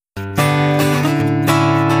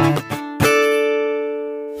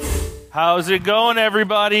How's it going,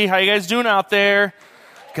 everybody? How you guys doing out there?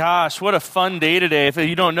 Gosh, what a fun day today. If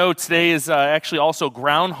you don't know, today is actually also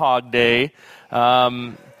Groundhog Day.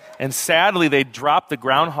 And sadly, they dropped the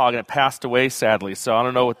groundhog and it passed away, sadly. So I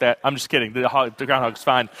don't know what that... I'm just kidding. The groundhog's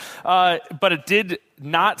fine. But it did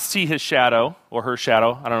not see his shadow, or her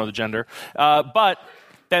shadow. I don't know the gender. But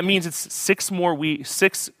that means it's 6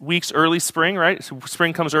 weeks early spring, right? So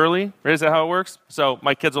spring comes early, right? Is that how it works? So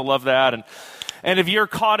my kids will love that. And if you're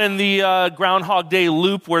caught in the Groundhog Day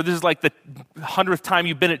loop where this is like the 100th time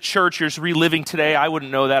you've been at church, you're just reliving today, I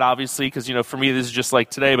wouldn't know that, obviously, because, for me, this is just like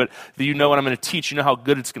today, but you know what I'm going to teach, you know how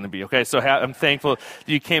good it's going to be, okay? So I'm thankful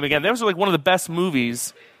that you came again. That was like one of the best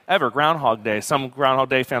movies ever, Groundhog Day. Some Groundhog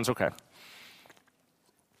Day fans, okay.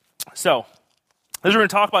 So, this is what we're going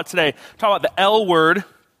to talk about today. Talk about the L word. You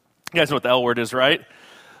guys know what the L word is, right?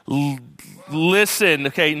 Listen,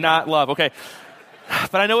 okay, not love, okay.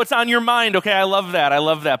 But I know it's on your mind, okay? I love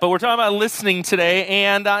that. But we're talking about listening today,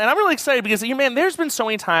 and I'm really excited because, man, there's been so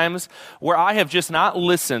many times where I have just not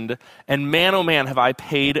listened, and man, oh man, have I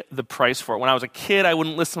paid the price for it. When I was a kid, I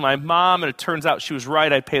wouldn't listen to my mom, and it turns out she was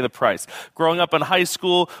right. I'd pay the price. Growing up in high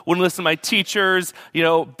school, wouldn't listen to my teachers.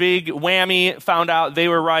 Big whammy, found out they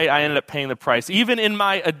were right. I ended up paying the price. Even in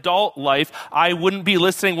my adult life, I wouldn't be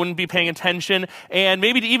listening, wouldn't be paying attention, and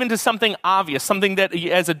maybe even to something obvious, something that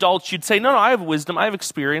as adults you'd say, no, I have wisdom, I have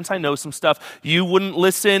experience, I know some stuff. You wouldn't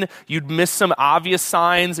listen, you'd miss some obvious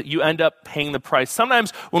signs, you end up paying the price.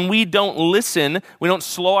 Sometimes when we don't listen, we don't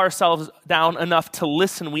slow ourselves down enough to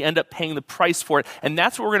listen, we end up paying the price for it. And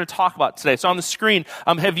that's what we're going to talk about today. So on the screen,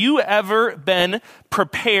 have you ever been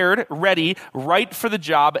prepared, ready, right for the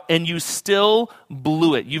job, and you still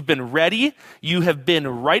blew it? You've been ready, you have been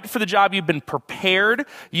right for the job, you've been prepared,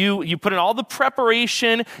 you put in all the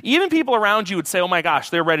preparation. Even people around you would say, oh my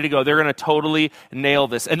gosh, they're ready to go. They're going to totally nail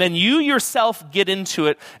this. And then you yourself get into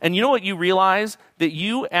it, and you know what you realize? That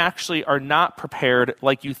you actually are not prepared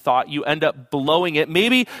like you thought. You end up blowing it.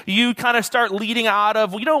 Maybe you kind of start leading out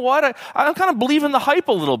of, well, you know what? I'm kind of believing the hype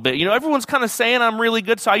a little bit. Everyone's kind of saying I'm really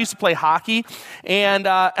good. So I used to play hockey, and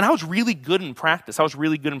I was really good in practice.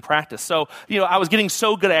 So, I was getting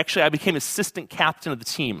so good, actually, I became assistant captain of the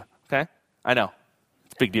team. Okay? I know.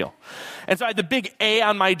 Big deal. And so I had the big A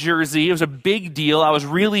on my jersey. It was a big deal. I was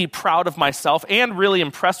really proud of myself and really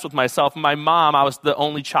impressed with myself. My mom, I was the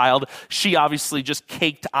only child. She obviously just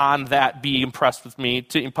caked on that, being impressed with me,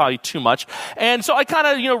 probably too much. And so I kind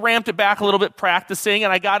of, ramped it back a little bit practicing,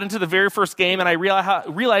 and I got into the very first game, and I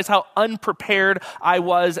realized how unprepared I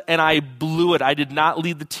was, and I blew it. I did not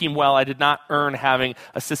lead the team well. I did not earn having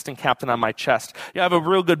assistant captain on my chest. I have a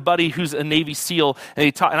real good buddy who's a Navy SEAL,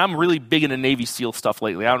 and I'm really big into Navy SEAL stuff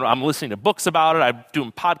lately. I'm listening to books about it. I'm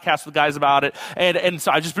doing podcasts with guys about it. And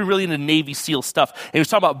so I've just been really into Navy SEAL stuff. And he was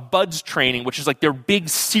talking about BUDS training, which is like their big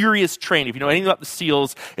serious training. If you know anything about the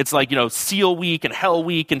SEALs, it's like, SEAL Week and Hell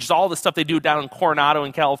Week and just all the stuff they do down in Coronado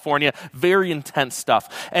in California. Very intense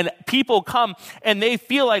stuff. And people come and they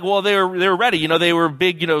feel like, well, they're ready. They were a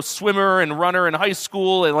big, swimmer and runner in high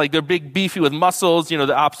school, and like they're big, beefy with muscles,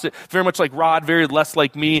 the opposite, very much like Rod, very less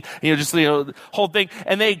like me, the whole thing.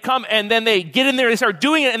 And they come and then they get in there and they start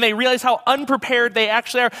doing it, and they realize how unprepared they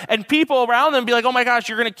actually are. And people around them be like, oh my gosh,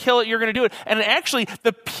 you're going to kill it, you're going to do it. And actually,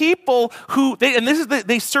 the people who,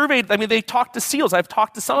 they surveyed, they talked to SEALs. I've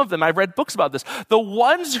talked to some of them. I've read books about this. The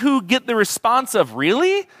ones who get the response of,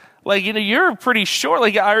 really? Like, you're pretty sure.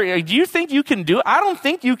 Like, do you think you can do it? I don't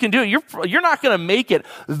think you can do it. You're not going to make it.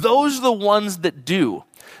 Those are the ones that do.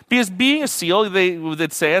 Because being a SEAL,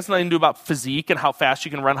 they'd say, it has nothing to do about physique and how fast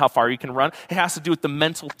you can run, how far you can run. It has to do with the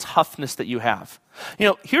mental toughness that you have.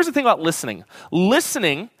 Here's the thing about listening.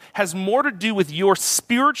 Listening has more to do with your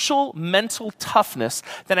spiritual mental toughness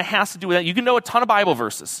than it has to do with that. You can know a ton of Bible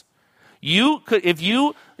verses. You could,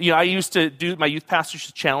 I used to do, my youth pastor used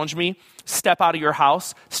to challenge me, step out of your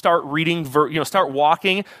house, start reading, start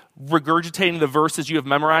walking, regurgitating the verses you have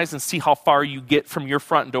memorized, and see how far you get from your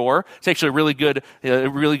front door. It's actually a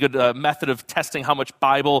really good method of testing how much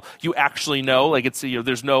Bible you actually know. Like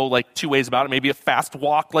there's no two ways about it. Maybe a fast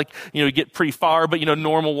walk, you get pretty far, but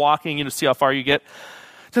normal walking, see how far you get.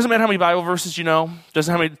 Doesn't matter how many Bible verses you know. Doesn't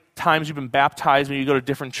matter how many times you've been baptized when you go to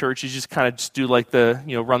different churches. You just kind of just do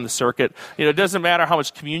run the circuit. It doesn't matter how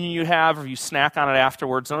much communion you have or you snack on it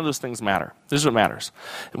afterwards. None of those things matter. This is what matters.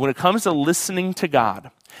 And when it comes to listening to God,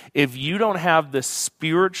 if you don't have the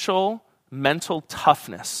spiritual, mental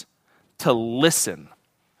toughness to listen,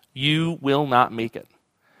 you will not make it.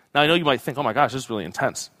 Now, I know you might think, oh my gosh, this is really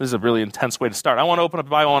intense. This is a really intense way to start. I want to open up the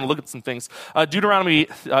Bible. I want to look at some things. Deuteronomy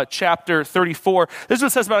chapter 34. This is what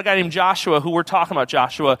it says about a guy named Joshua, who we're talking about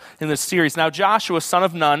Joshua in this series. Now, Joshua, son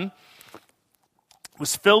of Nun,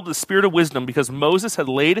 was filled with the spirit of wisdom because Moses had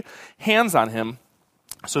laid hands on him.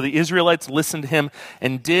 So the Israelites listened to him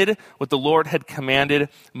and did what the Lord had commanded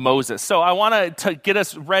Moses. So I want to get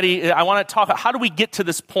us ready. I want to talk, how do we get to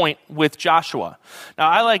this point with Joshua? Now,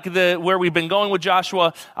 I like where we've been going with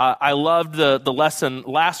Joshua. I loved the lesson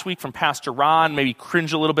last week from Pastor Ron, maybe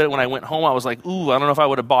cringe a little bit when I went home. I was like, ooh, I don't know if I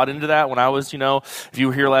would have bought into that when I was, if you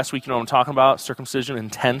were here last week, you know what I'm talking about. Circumcision,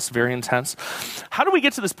 intense, very intense. How do we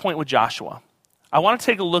get to this point with Joshua? I want to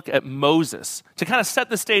take a look at Moses to kind of set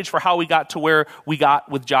the stage for how we got to where we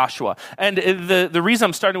got with Joshua. And the reason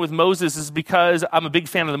I'm starting with Moses is because I'm a big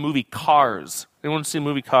fan of the movie Cars. Anyone see the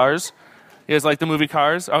movie Cars? You guys like the movie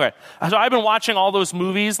Cars? Okay. So I've been watching all those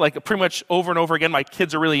movies like pretty much over and over again. My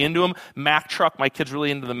kids are really into them. Mack Truck, my kid's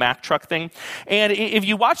really into the Mack Truck thing. And if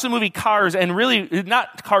you watch the movie Cars, and really,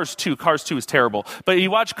 not Cars 2 is terrible, but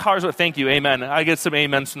you watch Cars with, thank you, amen. I get some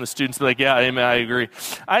amens from the students. They're like, yeah, amen, I agree.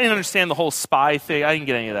 I didn't understand the whole spy thing. I didn't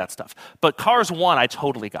get any of that stuff. But Cars 1, I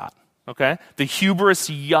totally got. Okay? The hubris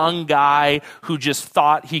young guy who just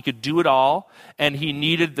thought he could do it all, and he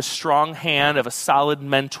needed the strong hand of a solid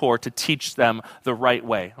mentor to teach them the right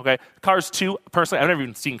way. Okay? Cars 2, personally, I've never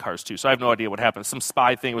even seen Cars 2, so I have no idea what happened. Some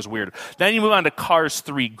spy thing, was weird. Then you move on to Cars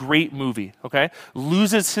 3, great movie, okay?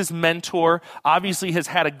 Loses his mentor, obviously has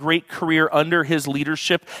had a great career under his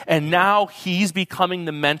leadership, and now he's becoming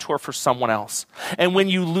the mentor for someone else. And when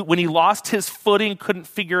he lost his footing, couldn't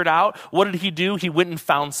figure it out, what did he do? He went and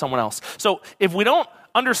found someone else. So if we don't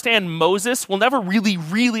understand Moses, we'll never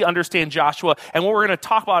really understand Joshua. And what we're going to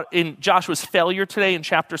talk about in Joshua's failure today in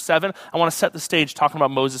chapter 7, I want to set the stage talking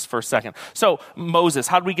about Moses for a second. So Moses,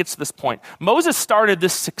 how did we get to this point? Moses started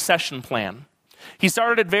this succession plan. He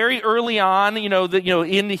started it very early on,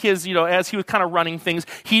 in his, as he was kind of running things.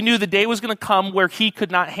 He knew the day was going to come where he could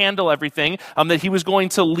not handle everything, that he was going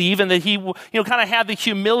to leave, and that he, kind of had the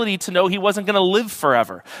humility to know he wasn't going to live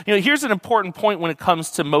forever. Here's an important point when it comes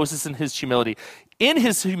to Moses and his humility. In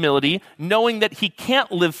his humility, knowing that he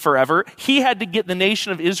can't live forever, he had to get the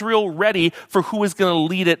nation of Israel ready for who was going to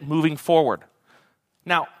lead it moving forward.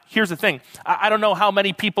 Now, here's the thing. I don't know how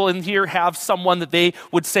many people in here have someone that they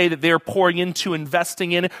would say that they're pouring into,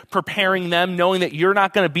 investing in, preparing them, knowing that you're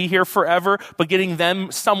not going to be here forever, but getting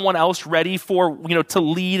them someone else ready for, to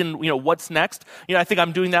lead and, what's next. I think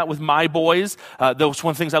I'm doing that with my boys. That's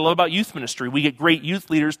one of the things I love about youth ministry. We get great youth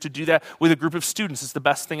leaders to do that with a group of students. It's the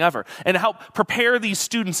best thing ever. And help prepare these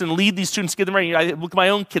students and lead these students, get them ready. I look at my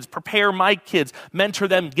own kids, prepare my kids, mentor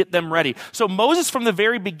them, get them ready. So Moses from the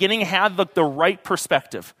very beginning had the right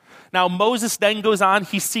perspective. Now, Moses then goes on,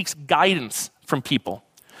 he seeks guidance from people.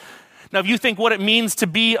 Now, if you think what it means to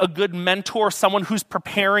be a good mentor, someone who's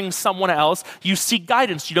preparing someone else, you seek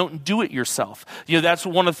guidance. You don't do it yourself. That's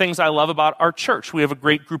one of the things I love about our church. We have a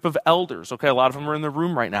great group of elders, okay? A lot of them are in the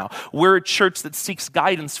room right now. We're a church that seeks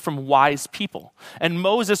guidance from wise people. And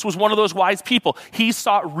Moses was one of those wise people. He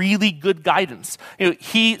sought really good guidance.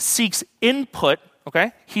 He seeks input,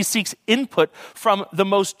 okay? He seeks input from the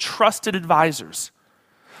most trusted advisors.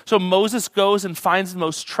 So Moses goes and finds the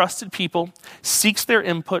most trusted people, seeks their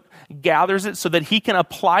input, gathers it so that he can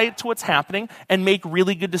apply it to what's happening and make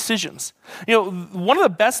really good decisions. One of the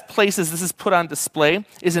best places this is put on display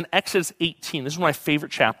is in Exodus 18. This is one of my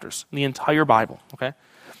favorite chapters in the entire Bible, okay?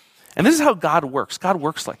 And this is how God works. God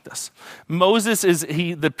works like this.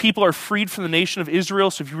 The people are freed from the nation of Israel.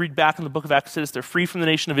 So if you read back in the book of Exodus, they're free from the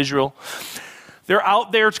nation of Israel. They're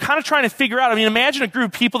out there kind of trying to figure out, imagine a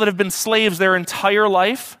group of people that have been slaves their entire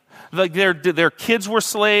life. Like their kids were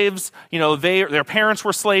slaves, their parents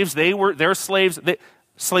were slaves, they're slaves.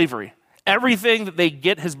 Slavery. Everything that they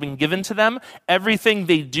get has been given to them. Everything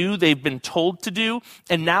they do, they've been told to do.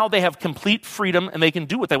 And now they have complete freedom and they can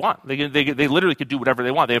do what they want. They literally could do whatever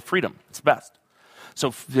they want. They have freedom. It's the best.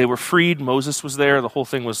 So they were freed. Moses was there. The whole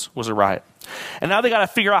thing was a riot. And now they got to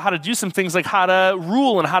figure out how to do some things like how to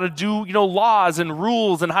rule and how to do, laws and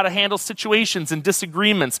rules and how to handle situations and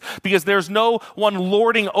disagreements, because there's no one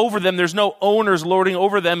lording over them. There's no owners lording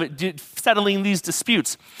over them, settling these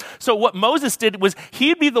disputes. So what Moses did was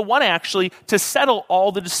he'd be the one actually to settle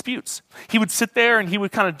all the disputes. He would sit there and he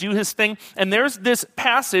would kind of do his thing. And there's this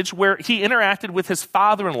passage where he interacted with his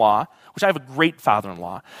father-in-law, which I have a great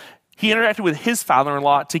father-in-law. He interacted with his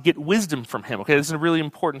father-in-law to get wisdom from him. Okay, this is a really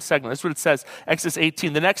important segment. This is what it says, Exodus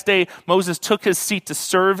 18. The next day, Moses took his seat to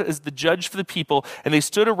serve as the judge for the people, and they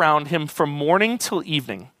stood around him from morning till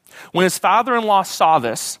evening. When his father-in-law saw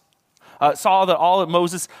this, saw that all that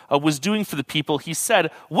Moses was doing for the people, he said,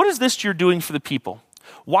 "What is this you're doing for the people?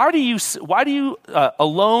 Why do you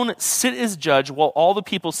alone sit as judge while all the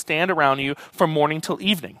people stand around you from morning till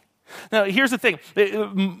evening?" Now, here's the thing.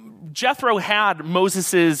 Jethro had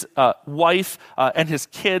Moses' wife and his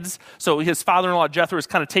kids. So his father-in-law, Jethro, is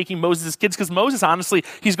kind of taking Moses' kids because Moses, honestly,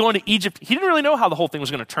 he's going to Egypt. He didn't really know how the whole thing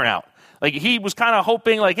was going to turn out. Like, he was kind of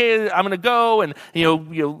hoping, like, hey, I'm going to go, and,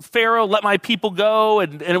 Pharaoh, let my people go,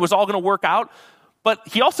 and it was all going to work out. But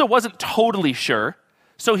he also wasn't totally sure.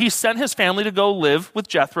 So he sent his family to go live with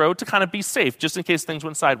Jethro to kind of be safe, just in case things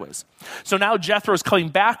went sideways. So now Jethro's coming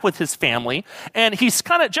back with his family, and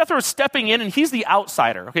Jethro's stepping in, and he's the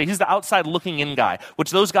outsider, okay? He's the outside looking in guy,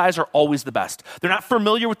 which those guys are always the best. They're not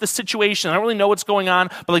familiar with the situation. They don't really know what's going on,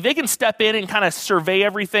 but like they can step in and kind of survey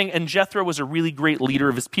everything, and Jethro was a really great leader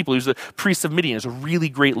of his people. He was the priest of Midian. He was a really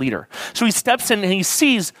great leader. So he steps in, and he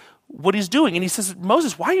sees what he's doing, and he says,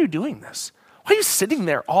 Moses, why are you doing this? Why are you sitting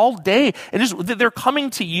there all day? And they're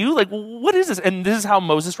coming to you? Like, what is this? And this is how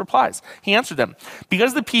Moses replies. He answered them,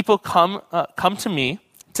 because the people come to me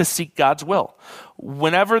to seek God's will.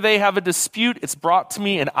 Whenever they have a dispute, it's brought to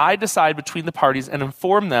me, and I decide between the parties and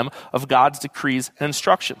inform them of God's decrees and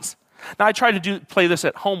instructions. Now, I try to play this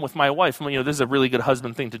at home with my wife. This is a really good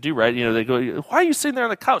husband thing to do, right? They go, why are you sitting there on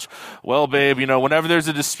the couch? Well, babe, whenever there's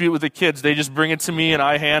a dispute with the kids, they just bring it to me and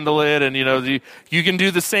I handle it. And, you can do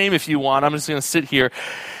the same if you want. I'm just going to sit here.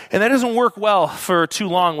 And that doesn't work well for too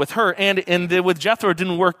long with her. And with Jethro, it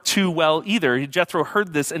didn't work too well either. Jethro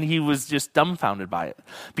heard this and he was just dumbfounded by it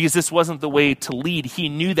because this wasn't the way to lead. He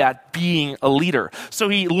knew that being a leader. So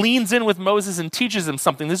he leans in with Moses and teaches him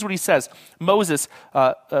something. This is what he says. Moses'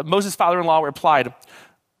 father-in-law replied,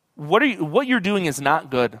 what you're doing is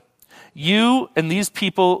not good. You and these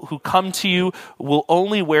people who come to you will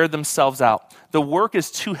only wear themselves out. The work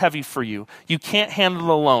is too heavy for you. You can't handle it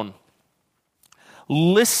alone.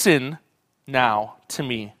 Listen now to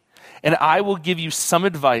me, and I will give you some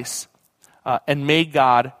advice, and may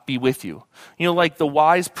God be with you. Like the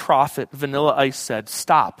wise prophet Vanilla Ice said,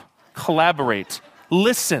 stop, collaborate,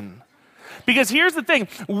 listen. Because here's the thing,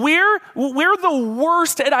 we're the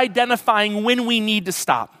worst at identifying when we need to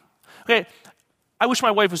stop. Okay, I wish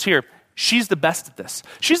my wife was here. She's the best at this.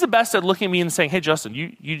 She's the best at looking at me and saying, hey, Justin,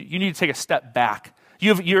 you need to take a step back.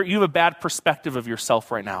 You have a bad perspective of yourself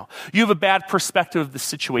right now. You have a bad perspective of the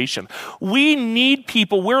situation. We need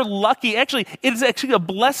people. We're lucky. Actually, it's actually a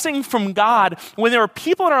blessing from God when there are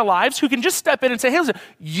people in our lives who can just step in and say, hey, listen,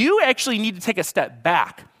 you actually need to take a step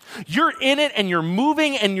back. You're in it and you're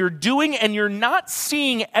moving and you're doing and you're not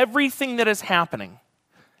seeing everything that is happening.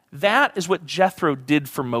 That is what Jethro did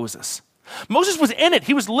for Moses. Moses was in it.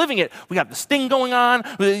 He was living it. We got this thing going on.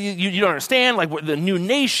 You don't understand, like we're the new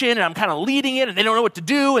nation, and I'm kind of leading it, and they don't know what to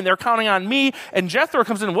do, and they're counting on me. And Jethro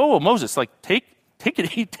comes in, whoa, Moses, like take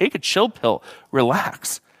a chill pill,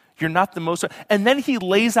 relax. You're not the most. And then he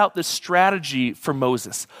lays out this strategy for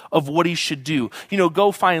Moses of what he should do.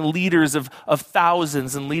 Go find leaders of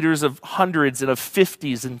thousands and leaders of hundreds and of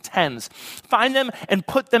 50s and 10s. Find them and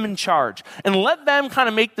put them in charge. And let them kind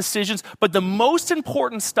of make decisions. But the most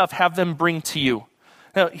important stuff, have them bring to you.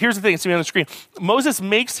 Now, here's the thing. It's on the screen. Moses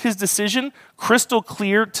makes his decision crystal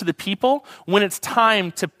clear to the people when it's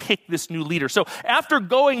time to pick this new leader. So after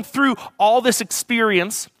going through all this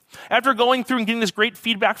experience, after going through and getting this great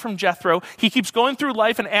feedback from Jethro, he keeps going through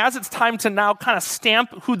life, and as it's time to now kind of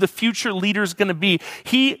stamp who the future leader is going to be,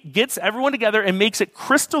 he gets everyone together and makes it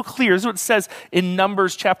crystal clear. This is what it says in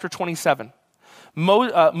Numbers chapter 27.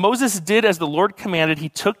 Moses did as the Lord commanded. He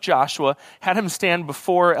took Joshua, had him stand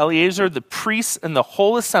before Eleazar, the priests, and the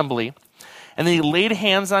whole assembly, and then he laid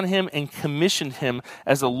hands on him and commissioned him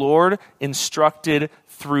as the Lord instructed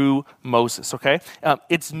through Moses, okay?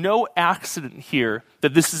 It's no accident here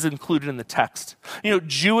that this is included in the text.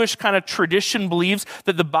 Jewish kind of tradition believes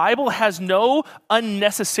that the Bible has no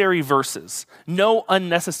unnecessary verses, no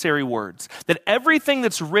unnecessary words, that everything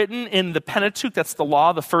that's written in the Pentateuch, that's the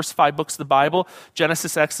law, the first 5 books of the Bible,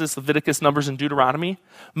 Genesis, Exodus, Leviticus, Numbers, and Deuteronomy,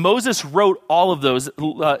 Moses wrote all of those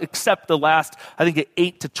except the last, I think,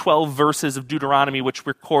 8 to 12 verses of Deuteronomy, which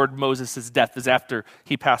record Moses' death is after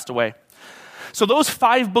he passed away. So those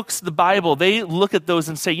 5 books of the Bible, they look at those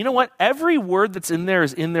and say, you know what? Every word that's in there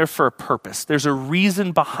is in there for a purpose. There's a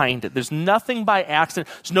reason behind it. There's nothing by accident.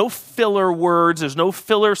 There's no filler words. There's no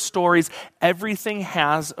filler stories. Everything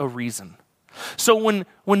has a reason. So when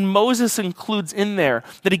Moses includes in there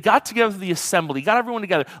that he got together the assembly, got everyone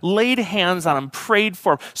together, laid hands on him, prayed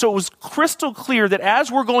for him. So it was crystal clear that as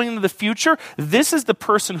we're going into the future, this is the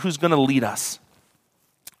person who's going to lead us.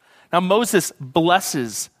 Now Moses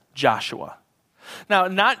blesses Joshua. Now,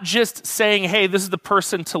 not just saying, hey, this is the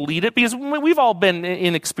person to lead it, because we've all been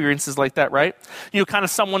in experiences like that, right? Kind of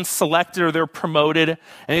someone's selected or they're promoted, and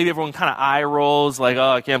maybe everyone kind of eye rolls, like, oh,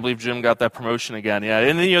 I can't believe Jim got that promotion again. Yeah,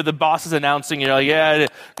 and then, the boss is announcing, like, yeah,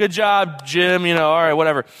 good job, Jim, all right,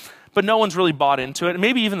 whatever. but no one's really bought into it. And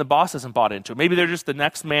maybe even the boss hasn't bought into it. Maybe they're just the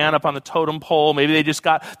next man up on the totem pole. Maybe they just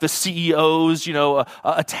got the CEO's,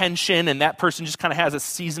 attention, and that person just kind of has a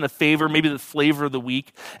season of favor, maybe the flavor of the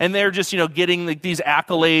week. And they're just, getting these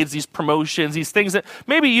accolades, these promotions, these things that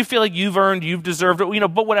maybe you feel like you've earned, you've deserved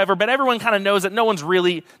it, but whatever. But everyone kind of knows that no one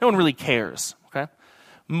really cares, okay?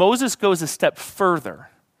 Moses goes a step further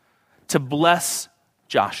to bless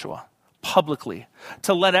Joshua publicly,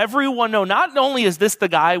 to let everyone know, not only is this the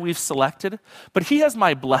guy we've selected, but he has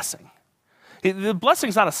my blessing. The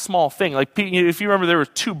blessing's not a small thing. Like, if you remember, there were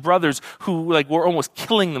two brothers who were almost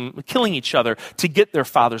killing each other to get their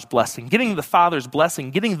father's blessing. Getting the father's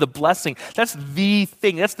blessing, getting the blessing, that's the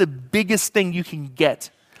thing. That's the biggest thing you can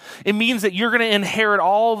get. It means that you're going to inherit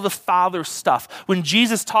all the Father's stuff. When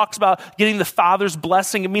Jesus talks about getting the Father's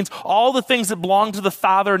blessing, it means all the things that belong to the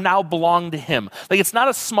Father now belong to him. It's not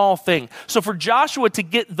a small thing. So for Joshua to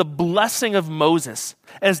get the blessing of Moses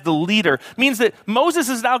as the leader means that Moses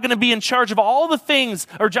is now going to be in charge of all the things,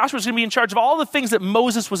 or Joshua's going to be in charge of all the things that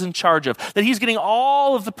Moses was in charge of, that he's getting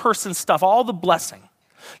all of the person's stuff, all the blessing.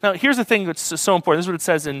 Now, here's the thing that's so important. This is what it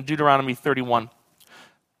says in Deuteronomy 31.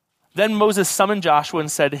 Then Moses summoned Joshua and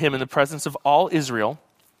said to him in the presence of all Israel,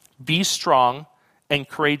 "Be strong and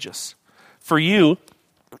courageous, for you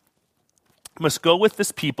must go with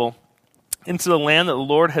this people into the land that the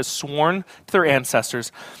Lord has sworn to their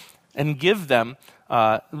ancestors and give them,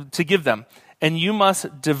 and you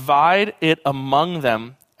must divide it among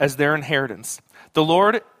them as their inheritance. The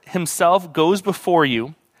Lord himself goes before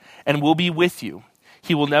you and will be with you.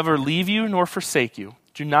 He will never leave you nor forsake you.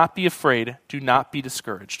 Do not be afraid. Do not be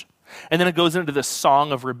discouraged." And then it goes into this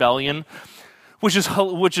song of rebellion, which is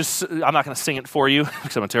I'm not going to sing it for you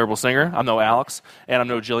because I'm a terrible singer. I'm no Alex, and I'm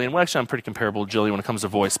no Jillian. Well, actually, I'm pretty comparable to Jillian when it comes to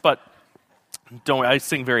voice, but I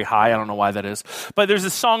sing very high. I don't know why that is. But there's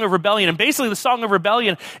this song of rebellion, and basically the song of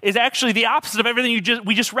rebellion is actually the opposite of everything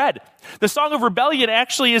we just read. The song of rebellion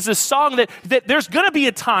actually is this song that there's going to be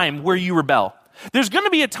a time where you rebel. There's going to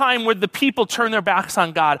be a time where the people turn their backs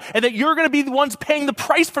on God, and that you're going to be the ones paying the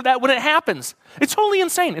price for that when it happens. It's totally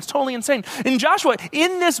insane. It's totally insane. And Joshua,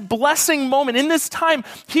 in this blessing moment, in this time,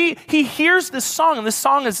 he hears this song, and this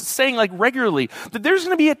song is saying regularly that there's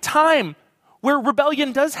going to be a time where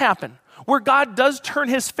rebellion does happen, where God does turn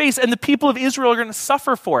his face, and the people of Israel are going to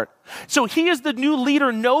suffer for it. So he, as the new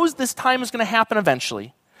leader, knows this time is going to happen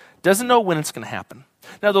eventually. Doesn't know when it's going to happen.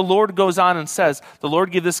 Now, the Lord goes on and says, the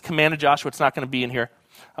Lord gave this command to Joshua. It's not going to be in here.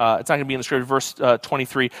 It's not going to be in the scripture. Verse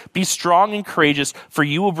 23, "Be strong and courageous, for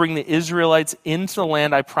you will bring the Israelites into the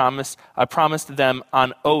land I promised them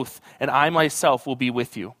on oath, and I myself will be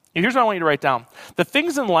with you." Here's what I want you to write down. The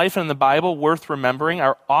things in life and in the Bible worth remembering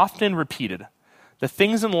are often repeated. The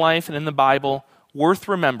things in life and in the Bible worth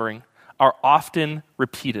remembering are often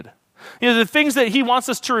repeated. The things that he wants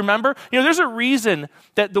us to remember, there's a reason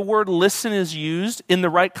that the word listen is used in the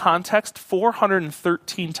right context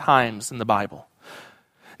 413 times in the Bible.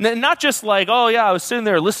 Not just I was sitting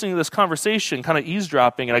there listening to this conversation, kind of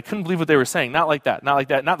eavesdropping, and I couldn't believe what they were saying. Not like that. Not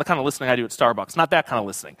the kind of listening I do at Starbucks. Not that kind of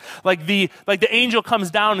listening. Like the angel comes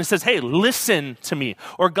down and says, "Hey, listen to me."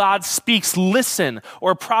 Or God speaks, "Listen." Or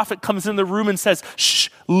a prophet comes in the room and says, "Shh,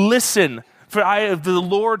 listen. For the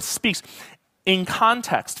Lord speaks." In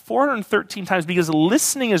context, 413 times, because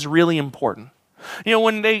listening is really important.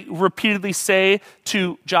 When they repeatedly say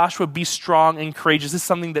to Joshua, "Be strong and courageous," this is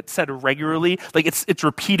something that's said regularly, it's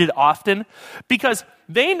repeated often, because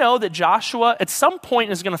they know that Joshua at some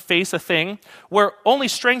point is going to face a thing where only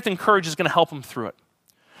strength and courage is going to help him through it.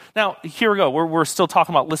 Now, here we go. We're still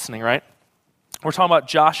talking about listening, right? We're talking about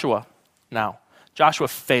Joshua now. Joshua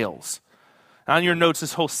fails. On your notes,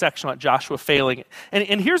 this whole section about Joshua failing.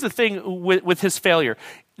 And here's the thing with his failure.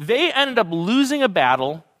 They ended up losing a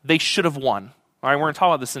battle they should have won. All right, we're going to talk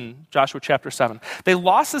about this in Joshua chapter 7. They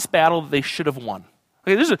lost this battle that they should have won.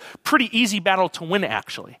 Okay, this is a pretty easy battle to win,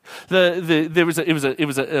 actually. It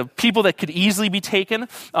was a people that could easily be taken.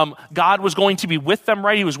 God was going to be with them,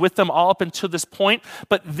 right? He was with them all up until this point.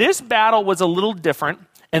 But this battle was a little different.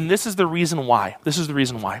 And this is the reason why.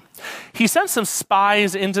 He sent some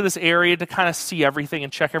spies into this area to kind of see everything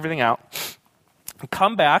and check everything out. And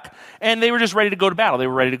come back, and they were just ready to go to battle. They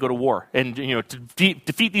were ready to go to war and to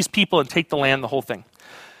defeat these people and take the land, the whole thing.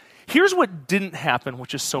 Here's what didn't happen,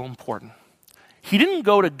 which is so important. He didn't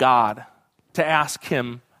go to God to ask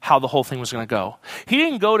him how the whole thing was going to go. He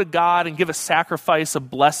didn't go to God and give a sacrifice, a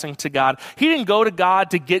blessing to God. He didn't go to God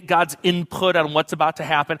to get God's input on what's about to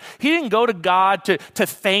happen. He didn't go to God to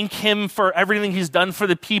thank him for everything he's done for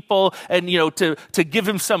the people and, to give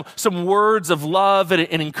him some words of love and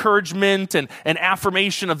encouragement and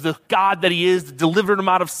affirmation of the God that he is, that delivered them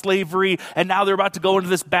out of slavery, and now they're about to go into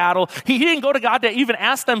this battle. He didn't go to God to even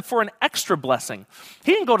ask them for an extra blessing.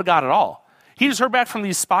 He didn't go to God at all. He just heard back from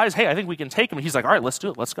these spies, hey, I think we can take him. He's like, all right, let's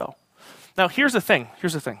do it. Let's go. Now, here's the thing.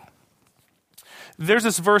 There's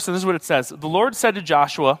this verse, and this is what it says. The Lord said to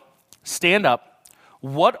Joshua, stand up.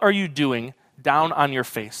 What are you doing down on your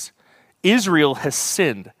face? Israel has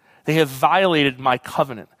sinned. They have violated my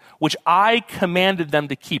covenant, which I commanded them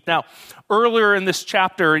to keep. Now, earlier in this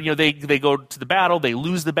chapter, they go to the battle, they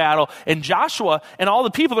lose the battle, and Joshua and all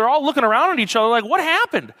the people, they're all looking around at each other like, what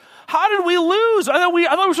happened? How did we lose? I thought we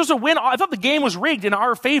were supposed to win. I thought the game was rigged in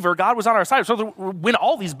our favor. God was on our side. We're supposed to win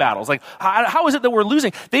all these battles. Like, how is it that we're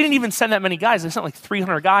losing? They didn't even send that many guys. They sent like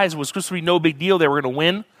 300 guys. It was supposed to be no big deal. They were going to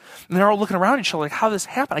win. And they're all looking around at each other like, how did this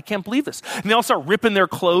happen? I can't believe this. And they all start ripping their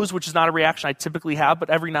clothes, which is not a reaction I typically have, but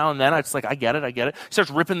every now and then, it's like, I get it. Starts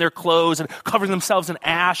ripping their clothes and covering themselves in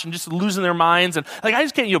ash and just losing their minds. And like, I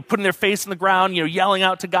just can't, putting their face in the ground, yelling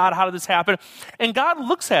out to God, how did this happen? And God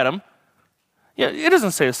looks at them. Yeah, it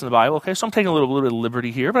doesn't say this in the Bible, okay? So I'm taking a little bit of liberty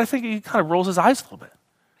here, but I think he kind of rolls his eyes a little bit.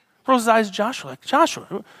 Rolls his eyes at Joshua, like,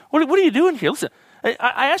 Joshua, what are you doing here? Listen,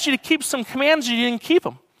 I asked you to keep some commands, you didn't keep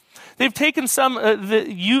them. They've taken some.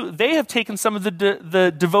 They have taken some of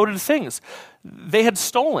the devoted things. They had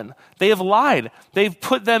stolen. They have lied. They've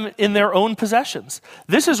put them in their own possessions.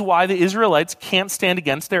 This is why the Israelites can't stand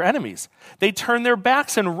against their enemies. They turn their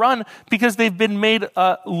backs and run because they've been made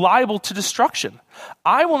liable to destruction.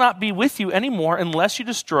 I will not be with you anymore unless you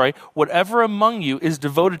destroy whatever among you is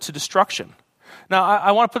devoted to destruction. Now,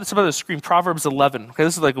 I want to put this up on the screen. Proverbs 11. Okay,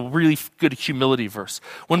 this is like a really good humility verse.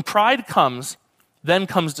 When pride comes, then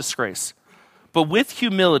comes disgrace. But with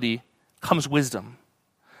humility comes wisdom.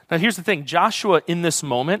 Now, here's the thing. Joshua, in this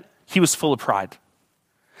moment, he was full of pride.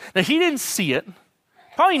 Now, he didn't see it.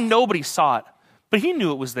 Probably nobody saw it. But he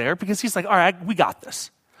knew it was there because he's like, all right, we got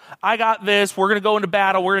this. I got this. We're going to go into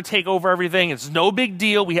battle. We're going to take over everything. It's no big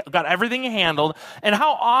deal. We got everything handled. And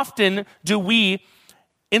how often do we,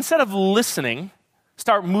 instead of listening,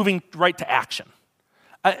 start moving right to action?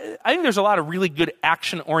 I think there's a lot of really good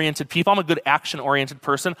action-oriented people. I'm a good action-oriented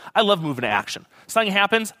person. I love moving to action. Something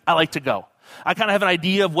happens, I like to go. I kind of have an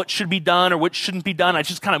idea of what should be done or what shouldn't be done. I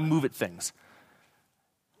just kind of move at things.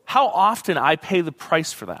 How often I pay the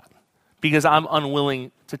price for that because I'm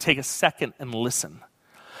unwilling to take a second and listen.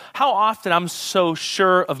 How often I'm so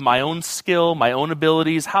sure of my own skill, my own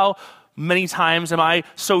abilities. How many times am I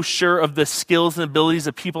so sure of the skills and abilities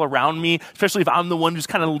of people around me, especially if I'm the one who's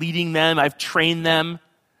kind of leading them, I've trained them.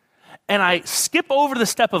 And I skip over the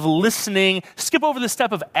step of listening, skip over the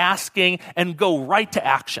step of asking, and go right to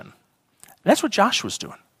action. And that's what Joshua's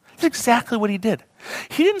doing. That's exactly what he did.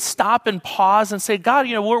 He didn't stop and pause and say, God,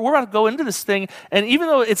 we're about to go into this thing, and even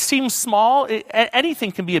though it seems small,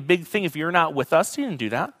 anything can be a big thing if you're not with us. He didn't do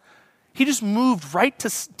that. He just moved right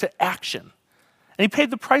to action, and he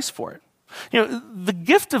paid the price for it. The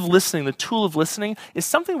gift of listening, the tool of listening, is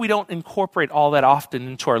something we don't incorporate all that often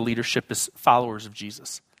into our leadership as followers of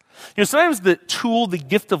Jesus. Sometimes the tool, the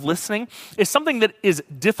gift of listening, is something that is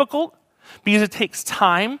difficult because it takes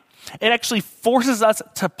time. It actually forces us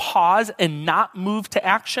to pause and not move to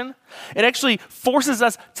action. It actually forces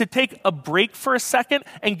us to take a break for a second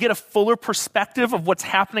and get a fuller perspective of what's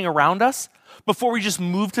happening around us before we just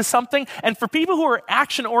move to something. And for people who are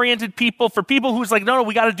action-oriented people, for people who's like, no,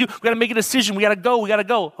 we got to make a decision, we got to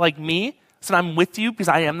go, like me, so I'm with you because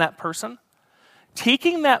I am that person.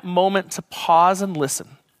 Taking that moment to pause and listen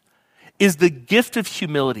is the gift of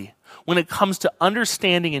humility when it comes to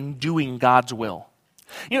understanding and doing God's will.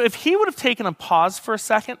 If he would have taken a pause for a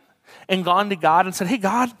second and gone to God and said, hey,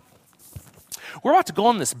 God, we're about to go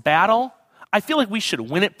on this battle. I feel like we should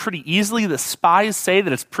win it pretty easily. The spies say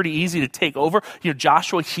that it's pretty easy to take over.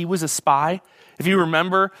 Joshua, he was a spy. If you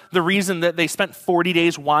remember, the reason that they spent 40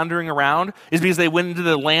 days wandering around is because they went into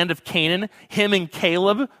the land of Canaan. Him and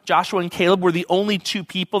Caleb, Joshua and Caleb, were the only two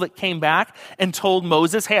people that came back and told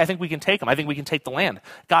Moses, hey, I think we can take them. I think we can take the land.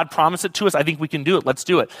 God promised it to us. I think we can do it. Let's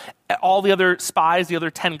do it. All the other spies, the other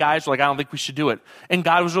 10 guys were like, I don't think we should do it. And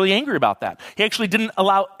God was really angry about that. He actually didn't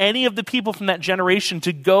allow any of the people from that generation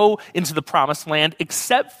to go into the promised land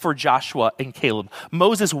except for Joshua and Caleb.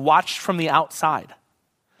 Moses watched from the outside.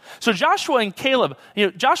 So Joshua and Caleb,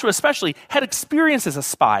 Joshua especially, had experience as a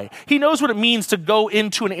spy. He knows what it means to go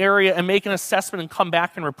into an area and make an assessment and come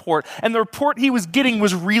back and report. And the report he was getting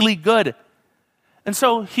was really good. And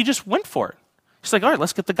so he just went for it. He's like, all right,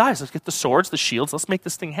 let's get the guys. Let's get the swords, the shields. Let's make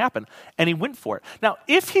this thing happen. And he went for it. Now,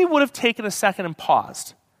 if he would have taken a second and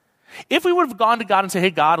paused, if we would have gone to God and said, hey,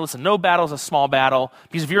 God, listen, no battle is a small battle,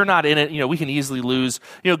 because if you're not in it, we can easily lose.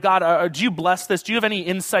 God, do you bless this? Do you have any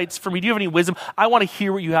insights for me? Do you have any wisdom? I want to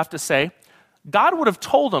hear what you have to say. God would have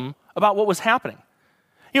told him about what was happening.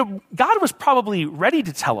 God was probably ready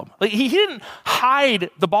to tell him. Like, he didn't hide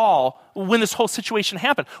the ball when this whole situation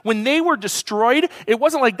happened. When they were destroyed, it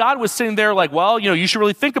wasn't like God was sitting there like, well, you should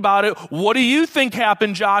really think about it. What do you think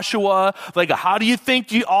happened, Joshua? Like, how do you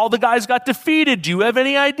think all the guys got defeated? Do you have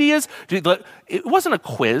any ideas? It wasn't a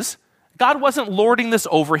quiz. God wasn't lording this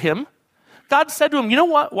over him. God said to him, you know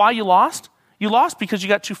what? Why you lost? You lost because you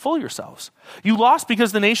got too full of yourselves. You lost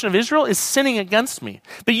because the nation of Israel is sinning against me.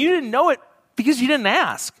 But you didn't know it because you didn't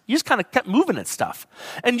ask. You just kind of kept moving at stuff.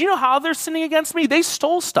 And you know how they're sinning against me? They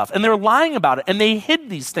stole stuff, and they're lying about it, and they hid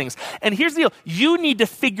these things. And here's the deal. You need to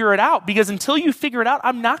figure it out, because until you figure it out,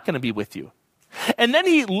 I'm not going to be with you. And then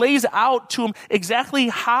he lays out to him exactly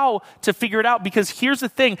how to figure it out, because here's the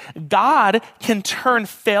thing. God can turn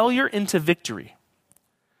failure into victory.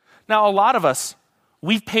 Now, a lot of us,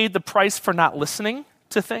 we've paid the price for not listening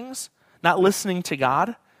to things, not listening to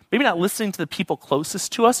God, maybe not listening to the people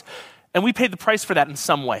closest to us. And we paid the price for that in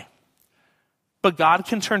some way. But God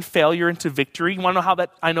can turn failure into victory. You want to know how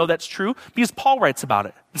I know that's true? Because Paul writes about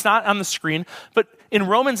it. It's not on the screen, but in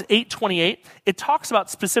Romans 8:28, it talks about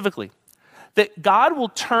specifically that God will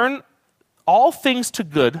turn all things to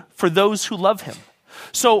good for those who love him.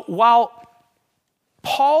 So while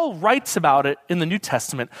Paul writes about it in the New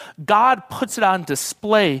Testament, God puts it on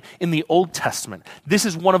display in the Old Testament. This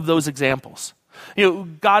is one of those examples.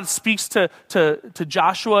 God speaks to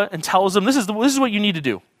Joshua and tells him, this is what you need to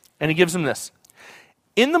do. And he gives him this.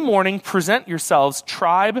 In the morning, present yourselves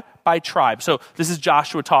tribe by tribe. So this is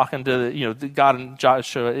Joshua talking to the God and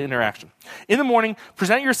Joshua interaction. In the morning,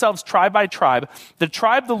 present yourselves tribe by tribe. The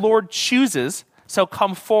tribe the Lord chooses shall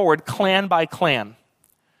come forward clan by clan.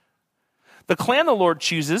 The clan the Lord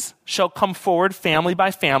chooses shall come forward family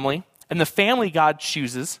by family, and the family God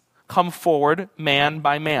chooses come forward man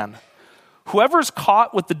by man. Whoever is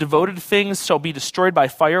caught with the devoted things shall be destroyed by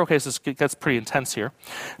fire. Okay, so this gets pretty intense here.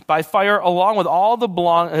 By fire, along with all that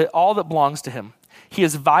belongs to him. He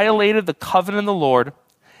has violated the covenant of the Lord,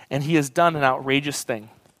 and he has done an outrageous thing.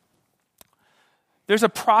 There's a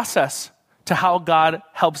process to how God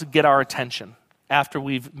helps get our attention after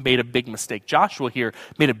we've made a big mistake. Joshua here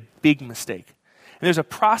made a big mistake. And there's a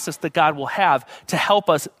process that God will have to help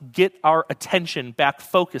us get our attention back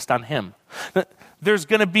focused on him. There's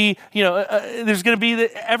going to be,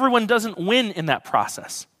 everyone doesn't win in that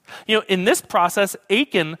process. In this process,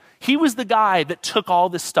 Achan, he was the guy that took all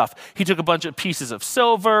this stuff. He took a bunch of pieces of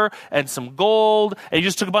silver and some gold, and he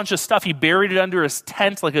just took a bunch of stuff. He buried it under his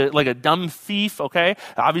tent like a dumb thief, okay?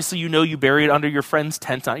 Obviously, you bury it under your friend's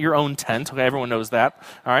tent, not your own tent, okay? Everyone knows that,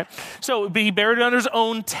 all right? So he buried it under his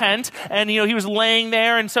own tent, and, he was laying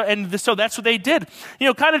there, and so that's what they did.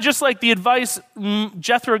 Kind of just like the advice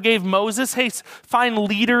Jethro gave Moses, hey, find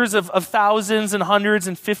leaders of thousands and hundreds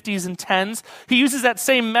and fifties and tens. He uses that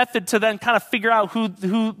same method to then kind of figure out who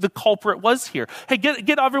the culprit was here. Hey,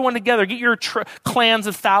 get everyone together. Get your clans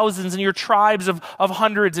of thousands and your tribes of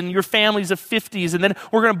hundreds and your families of 50s, and then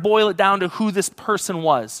we're going to boil it down to who this person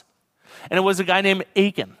was. And it was a guy named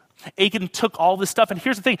Achan. Achan took all this stuff, and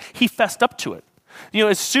here's the thing: he fessed up to it.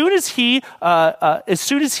 As soon as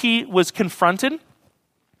he was confronted,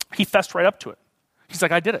 he fessed right up to it. He's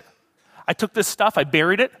like, I did it. I took this stuff. I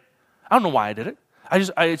buried it. I don't know why I did it.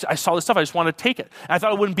 I saw this stuff. I just wanted to take it. And I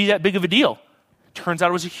thought it wouldn't be that big of a deal. Turns out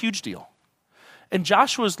it was a huge deal. And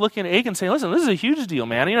Joshua was looking at Achan saying, listen, this is a huge deal,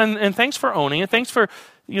 man. And thanks for owning it. Thanks for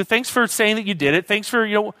saying that you did it. Thanks for,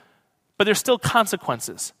 but there's still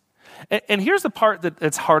consequences. And here's the part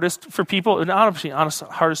that's hardest for people, and honestly,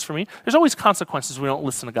 hardest for me. There's always consequences when we don't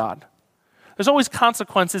listen to God. There's always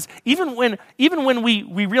consequences, even when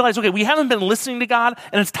we realize, okay, we haven't been listening to God,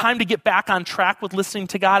 and it's time to get back on track with listening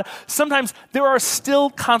to God. Sometimes there are still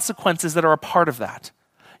consequences that are a part of that.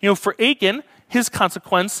 For Achan, his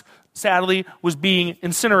consequence, sadly, was being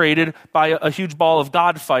incinerated by a huge ball of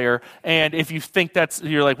God fire. And if you think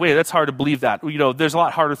you're like, wait, that's hard to believe that. There's a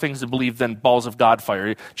lot harder things to believe than balls of God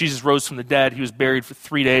fire. Jesus rose from the dead. He was buried for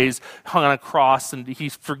 3 days, hung on a cross, and he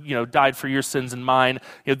died for your sins and mine.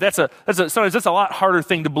 Sometimes that's a lot harder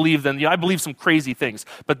thing to believe than, I believe some crazy things.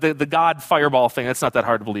 But the God fireball thing, that's not that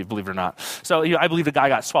hard to believe it or not. So, I believe the guy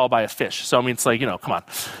got swallowed by a fish. So, it's like, come on.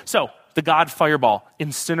 So, the God fireball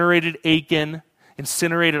incinerated Achan,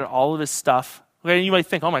 incinerated all of his stuff. Okay, you might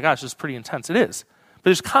think, oh my gosh, this is pretty intense. It is. But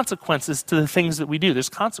there's consequences to the things that we do. There's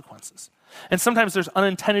consequences. And sometimes there's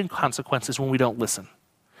unintended consequences when we don't listen.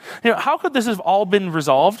 How could this have all been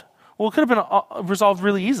resolved? Well, it could have been resolved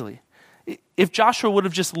really easily. If Joshua would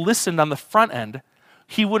have just listened on the front end,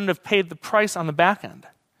 he wouldn't have paid the price on the back end.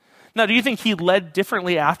 Now, do you think he led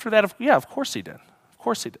differently after that? Yeah, of course he did. Of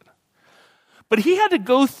course he did. But he had to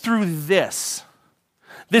go through this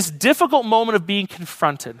difficult moment of being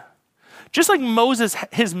confronted. Just like Moses,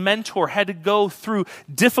 his mentor, had to go through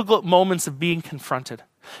difficult moments of being confronted.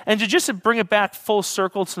 And to bring it back full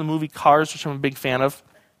circle to the movie Cars, which I'm a big fan of,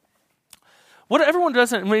 what everyone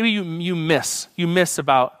doesn't, maybe you miss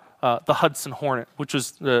about the Hudson Hornet, which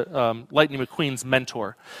was Lightning McQueen's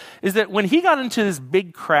mentor, is that when he got into this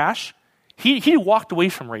big crash, he walked away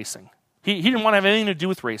from racing. He didn't want to have anything to do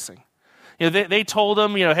with racing. They told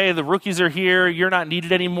him, hey, the rookies are here, you're not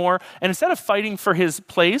needed anymore. And instead of fighting for his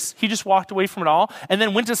place, he just walked away from it all and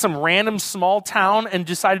then went to some random small town and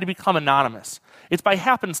decided to become anonymous. It's by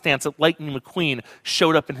happenstance that Lightning McQueen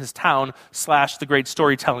showed up in his town / the great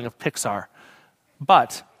storytelling of Pixar.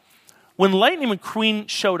 But when Lightning McQueen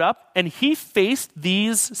showed up and he faced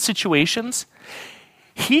these situations,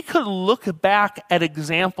 he could look back at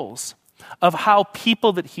examples of how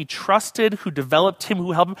people that he trusted, who developed him,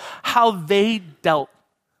 who helped him, how they dealt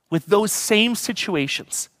with those same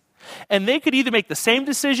situations. And they could either make the same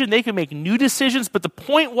decision, they could make new decisions, but the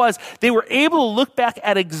point was they were able to look back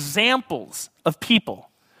at examples of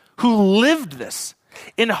people who lived this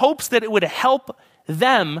in hopes that it would help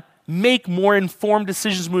them make more informed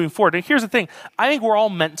decisions moving forward. And here's the thing, I think we're all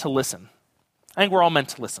meant to listen. I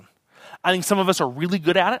think some of us are really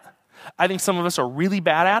good at it. I think some of us are really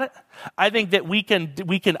bad at it. I think that we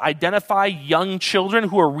can identify young children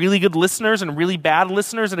who are really good listeners and really bad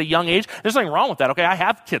listeners at a young age. There's nothing wrong with that, okay? I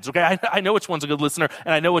have kids, okay? I know which one's a good listener,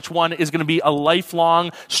 and I know which one is going to be a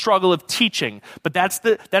lifelong struggle of teaching. But that's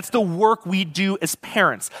the work we do as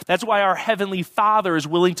parents. That's why our Heavenly Father is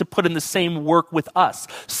willing to put in the same work with us.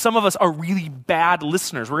 Some of us are really bad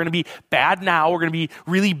listeners. We're going to be bad now. We're going to be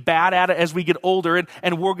really bad at it as we get older,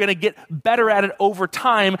 and we're going to get better at it over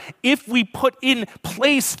time if we put in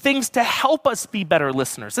place things to help us be better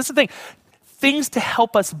listeners. That's the thing. Things to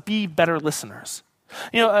help us be better listeners.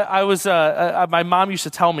 My mom used to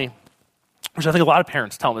tell me, which I think a lot of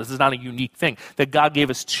parents tell me, this is not a unique thing, that God gave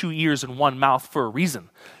us 2 ears and 1 mouth for a reason.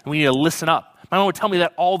 And we need to listen up. My mom would tell me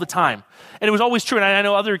that all the time. And it was always true. And I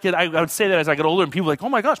know other kids, I would say that as I got older, and people were like, oh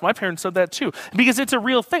my gosh, my parents said that too. Because it's a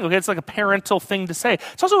real thing. Okay, it's like a parental thing to say.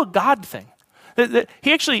 It's also a God thing.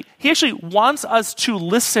 He actually wants us to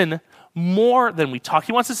listen more than we talk.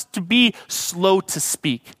 He wants us to be slow to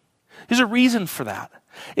speak. There's a reason for that.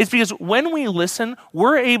 It's because when we listen,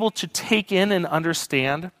 we're able to take in and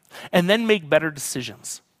understand and then make better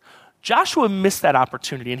decisions. Joshua missed that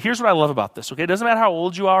opportunity. And here's what I love about this, okay? It doesn't matter how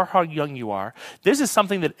old you are or how young you are. This is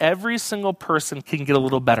something that every single person can get a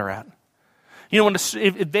little better at.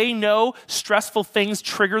 If they know stressful things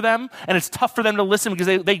trigger them and it's tough for them to listen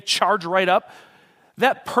because they charge right up,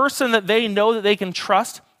 that person that they know that they can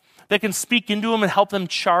trust, that can speak into them and help them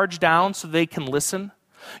charge down so they can listen.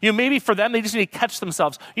 Maybe for them, they just need to catch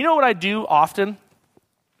themselves. You know what I do often?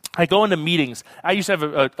 I go into meetings. I used to have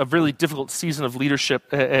a really difficult season of leadership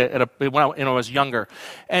when I was younger.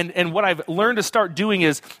 And what I've learned to start doing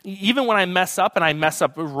is, even when I mess up, and I mess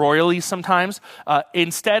up royally sometimes,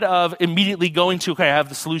 instead of immediately going to, okay, I have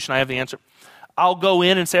the solution, I have the answer, I'll go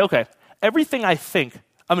in and say, okay, everything I think,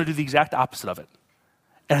 I'm going to do the exact opposite of it.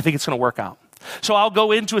 And I think it's going to work out. So I'll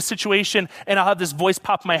go into a situation and I'll have this voice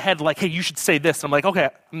pop in my head like, hey, you should say this. And I'm like, okay,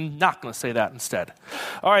 I'm not going to say that instead.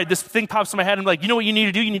 All right, this thing pops in my head and I'm like, you know what you need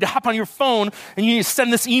to do? You need to hop on your phone and you need to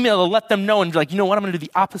send this email to let them know. And be like, you know what? I'm going to do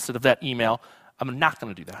the opposite of that email. I'm not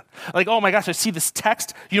going to do that. Like, oh my gosh, I see this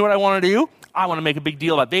text. You know what I want to do? I want to make a big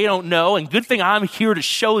deal about it. They don't know. And good thing I'm here to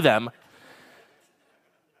show them.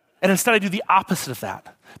 And instead I do the opposite of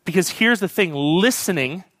that. Because here's the thing,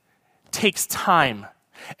 listening takes time.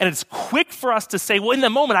 And it's quick for us to say, well, in the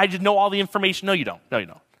moment, I just know all the information. No, you don't. No, you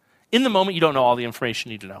don't. In the moment, you don't know all the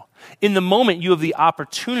information you need to know. In the moment, you have the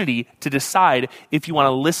opportunity to decide if you want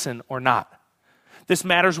to listen or not. This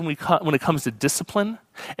matters when it comes to discipline.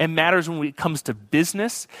 It matters when it comes to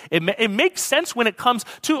business. It makes sense when it comes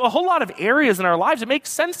to a whole lot of areas in our lives. It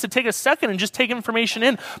makes sense to take a second and just take information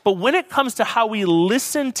in. But when it comes to how we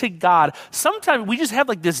listen to God, sometimes we just have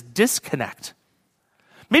like this disconnect.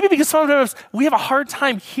 Maybe because sometimes we have a hard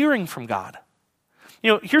time hearing from God.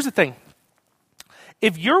 Here's the thing.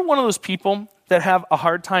 If you're one of those people that have a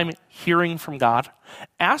hard time hearing from God,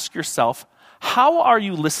 ask yourself, how are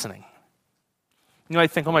you listening? I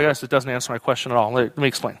think, oh my gosh, it doesn't answer my question at all. Let me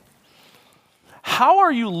explain. how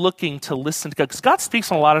are you looking to listen to God? Because God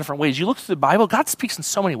speaks in a lot of different ways. You look through the Bible, God speaks in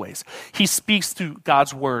so many ways. He speaks through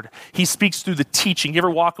God's word. He speaks through the teaching. You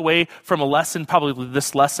ever walk away from a lesson, probably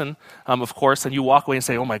this lesson, of course, and you walk away and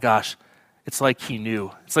say, oh my gosh, it's like he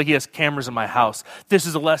knew. It's like he has cameras in my house. This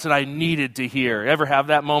is a lesson I needed to hear. Ever have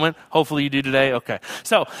that moment? Hopefully you do today. Okay.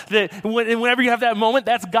 So whenever you have that moment,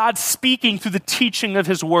 that's God speaking through the teaching of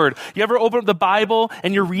his word. You ever open up the Bible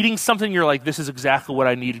and you're reading something, you're like, this is exactly what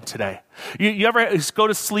I needed today. You ever go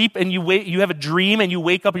to sleep and you have a dream and you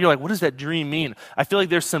wake up and you're like, what does that dream mean? I feel like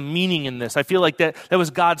there's some meaning in this. I feel like that was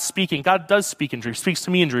God speaking. God does speak in dreams, speaks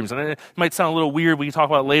to me in dreams. And it might sound a little weird, we can talk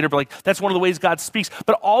about it later, but like that's one of the ways God speaks.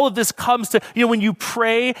 But all of this comes to, when you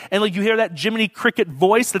pray and like you hear that Jiminy Cricket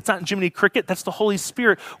voice, that's not Jiminy Cricket, that's the Holy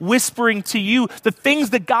Spirit whispering to you the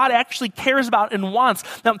things that God actually cares about and wants.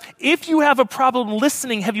 Now, if you have a problem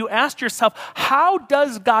listening, have you asked yourself, how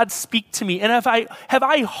does God speak to me? And have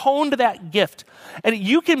I honed that gift? And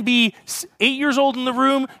you can be 8 years old in the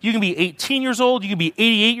room, you can be 18 years old, you can be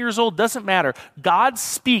 88 years old, doesn't matter. God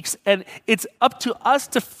speaks, and it's up to us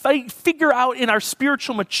to figure out in our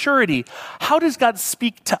spiritual maturity, how does God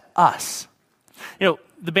speak to us?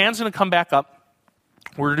 The band's going to come back up.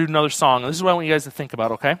 We're going to do another song. This is what I want you guys to think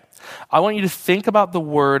about, okay? I want you to think about the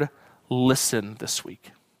word listen this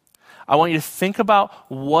week. I want you to think about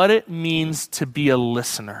what it means to be a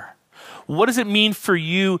listener. What does it mean for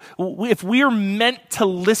you? If we are meant to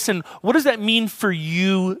listen, what does that mean for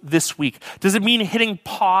you this week? Does it mean hitting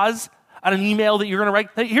pause on an email that you're going to write?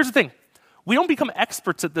 Hey, here's the thing. We don't become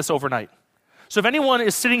experts at this overnight. So if anyone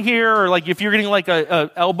is sitting here, or like if you're getting like a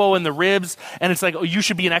elbow in the ribs, and it's like, oh, you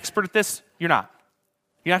should be an expert at this, you're not.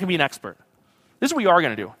 You're not going to be an expert. This is what you are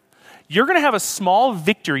going to do. You're going to have a small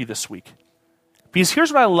victory this week. Because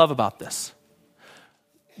here's what I love about this.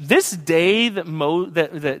 This day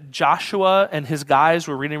that Joshua and his guys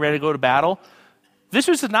were getting ready to go to battle, this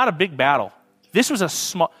was not a big battle. This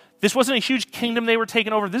wasn't a huge kingdom they were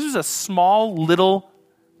taking over. This was a small little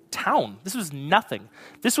town. This was nothing.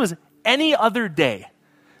 This was any other day.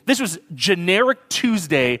 This was generic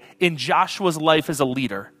Tuesday in Joshua's life as a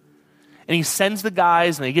leader. And he sends the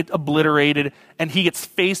guys and they get obliterated, and he gets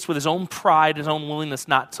faced with his own pride, his own willingness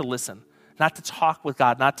not to listen, not to talk with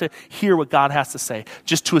God, not to hear what God has to say,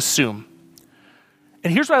 just to assume.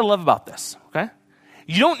 And here's what I love about this, okay?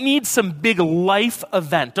 You don't need some big life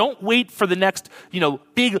event. Don't wait for the next,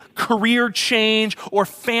 big career change or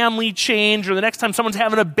family change or the next time someone's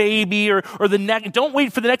having a baby or the next. Don't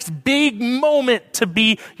wait for the next big moment to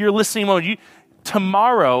be your listening moment.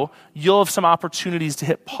 Tomorrow, you'll have some opportunities to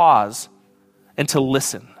hit pause and to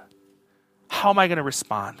listen. How am I going to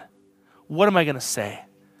respond? What am I going to say?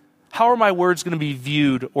 How are my words going to be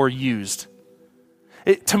viewed or used?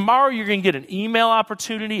 Tomorrow you're going to get an email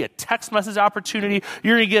opportunity, a text message opportunity.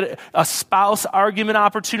 You're going to get a spouse argument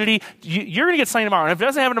opportunity. You're going to get something tomorrow. And if it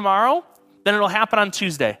doesn't happen tomorrow, then it'll happen on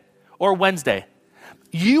Tuesday or Wednesday.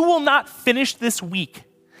 You will not finish this week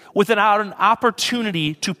without an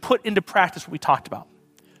opportunity to put into practice what we talked about.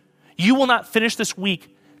 You will not finish this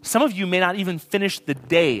week. Some of you may not even finish the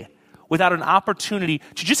day without an opportunity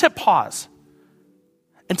to just hit pause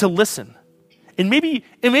and to listen. And maybe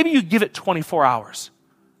you give it 24 hours.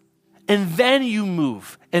 And then you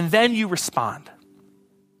move. And then you respond.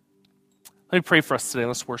 Let me pray for us today.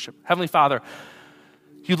 Let's worship. Heavenly Father,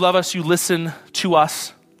 you love us. You listen to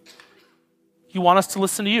us. You want us to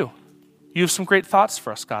listen to you. You have some great thoughts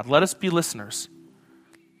for us, God. Let us be listeners.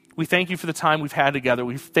 We thank you for the time we've had together.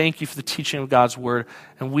 We thank you for the teaching of God's word.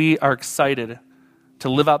 And we are excited to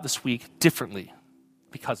live out this week differently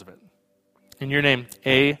because of it. In your name,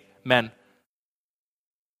 amen.